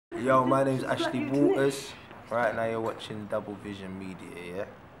Yo, my name's Ashley Waters. Right now you're watching Double Vision Media, yeah?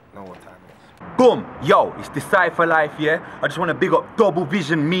 Know what time it is. Boom! Yo, it's DECI4LIFE, yeah? I just want to big up Double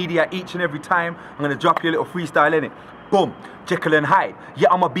Vision Media each and every time. I'm going to drop you a little freestyle in it. Boom! Jekyll and Hyde. Yeah,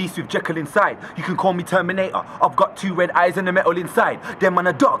 I'm a beast with Jekyll inside. You can call me Terminator. I've got 2 red eyes and the metal inside. Them man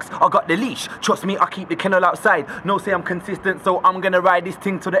are dogs. I got the leash. Trust me, I keep the kennel outside. No say I'm consistent, so I'm gonna ride this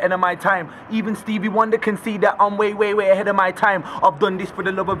thing to the end of my time. Even Stevie Wonder can see that I'm way ahead of my time. I've done this for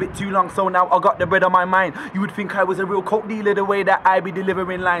the love of it too long, so now I got the bread on my mind. You would think I was a real coke dealer the way that I be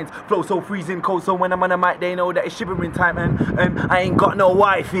delivering lines. Flow so freezing cold, so when I'm on the mic, they know that it's shivering time. And I ain't got no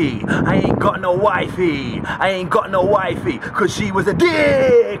wifey. I ain't got no wifey. I ain't got no wifey. Cause she was a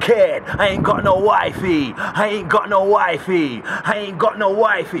dickhead. I ain't got no wifey. I ain't got no wifey. I ain't got no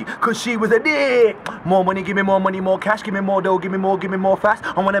wifey. Cause she was a dick. More money, give me more money, more cash. Give me more dough, give me more fast.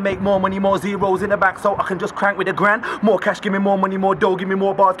 I wanna make more money, more zeros in the back, so I can just crank with a grand. More cash, give me more money, more dough. Give me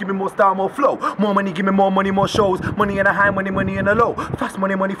more bars, give me more style, more flow. More money, give me more money, more shows. Money in a high, money in a low. Fast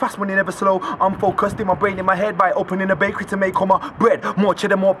money, never slow. I'm focused in my brain, in my head, by opening a bakery to make all my bread. More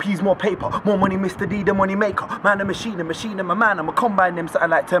cheddar, more peas, more paper. More money, Mr. D, the money maker. Man, a machine, I'm a man. I'ma combine them something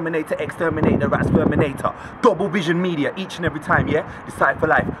like Terminator, exterminate the rats, Terminator. Double Vision Media each and every time, yeah?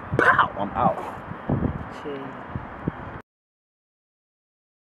 DECI4LIFE. Pow! I'm out. Cheers.